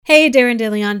Hey, Darren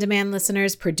Daily On Demand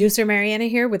listeners, producer Mariana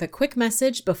here with a quick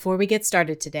message before we get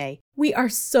started today. We are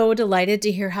so delighted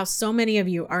to hear how so many of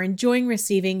you are enjoying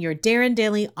receiving your Darren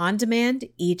Daily On Demand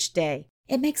each day.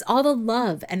 It makes all the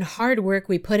love and hard work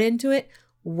we put into it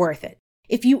worth it.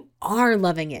 If you are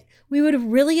loving it, we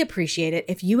would really appreciate it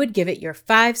if you would give it your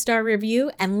 5-star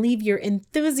review and leave your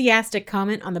enthusiastic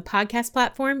comment on the podcast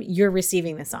platform you're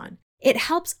receiving this on. It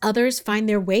helps others find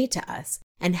their way to us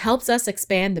and helps us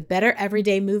expand the Better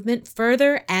Everyday movement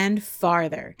further and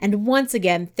farther. And once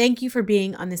again, thank you for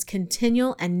being on this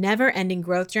continual and never-ending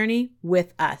growth journey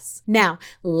with us. Now,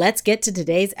 let's get to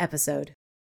today's episode.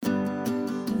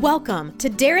 Welcome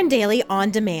to Darren Daily On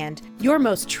Demand, your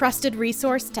most trusted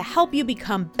resource to help you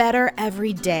become better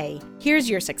every day. Here's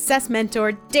your success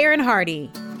mentor, Darren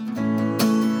Hardy.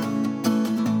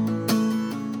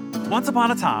 Once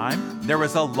upon a time, there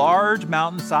was a large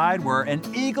mountainside where an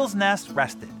eagle's nest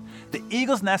rested. The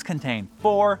eagle's nest contained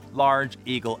 4 large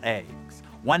eagle eggs.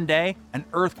 One day, an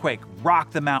earthquake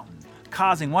rocked the mountain,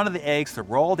 causing one of the eggs to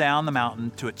roll down the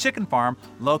mountain to a chicken farm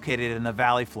located in the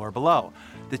valley floor below.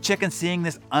 The chickens, seeing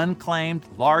this unclaimed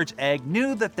large egg,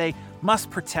 knew that they must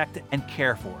protect it and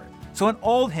care for it. So an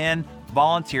old hen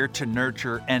volunteered to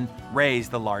nurture and raise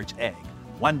the large egg.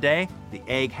 One day, the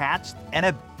egg hatched and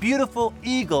a beautiful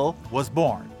eagle was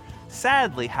born.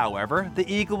 Sadly, however,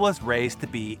 the eagle was raised to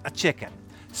be a chicken.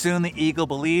 Soon the eagle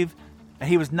believed that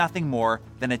he was nothing more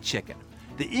than a chicken.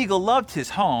 The eagle loved his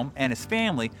home and his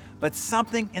family, but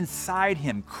something inside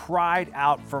him cried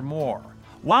out for more.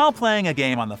 While playing a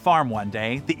game on the farm one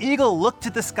day, the eagle looked to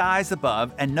the skies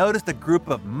above and noticed a group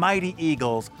of mighty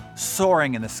eagles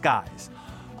soaring in the skies.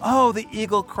 "Oh," the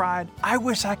eagle cried, "I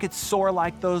wish I could soar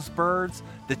like those birds."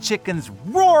 The chickens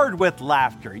roared with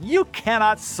laughter. "You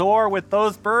cannot soar with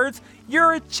those birds.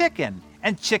 You're a chicken,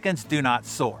 and chickens do not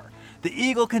soar." The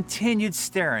eagle continued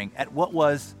staring at what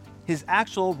was his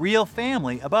actual real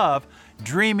family above,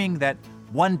 dreaming that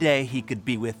one day he could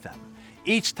be with them.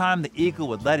 Each time the eagle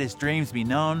would let his dreams be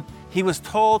known, he was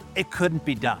told it couldn't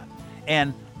be done.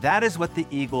 And that is what the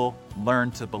eagle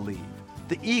learned to believe.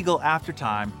 The eagle, after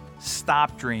time,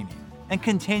 stopped dreaming and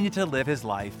continued to live his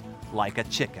life like a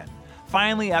chicken.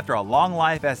 Finally, after a long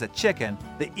life as a chicken,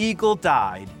 the eagle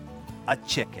died a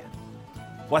chicken.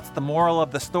 What's the moral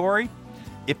of the story?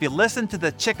 If you listen to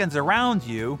the chickens around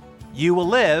you, you will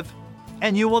live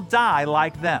and you will die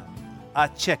like them, a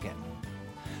chicken.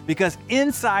 Because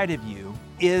inside of you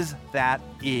is that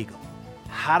eagle.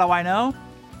 How do I know?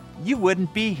 You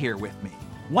wouldn't be here with me.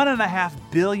 1.5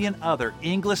 billion other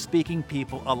English-speaking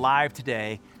people alive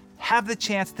today have the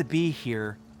chance to be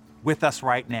here with us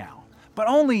right now. But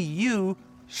only you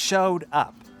showed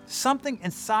up. Something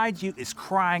inside you is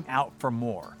crying out for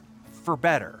more, for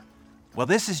better. Well,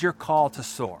 this is your call to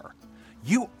soar.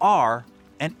 You are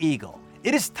an eagle.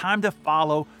 It is time to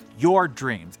follow your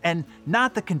dreams and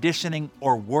not the conditioning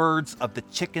or words of the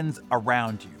chickens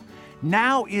around you.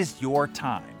 Now is your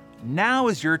time. Now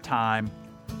is your time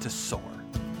to soar.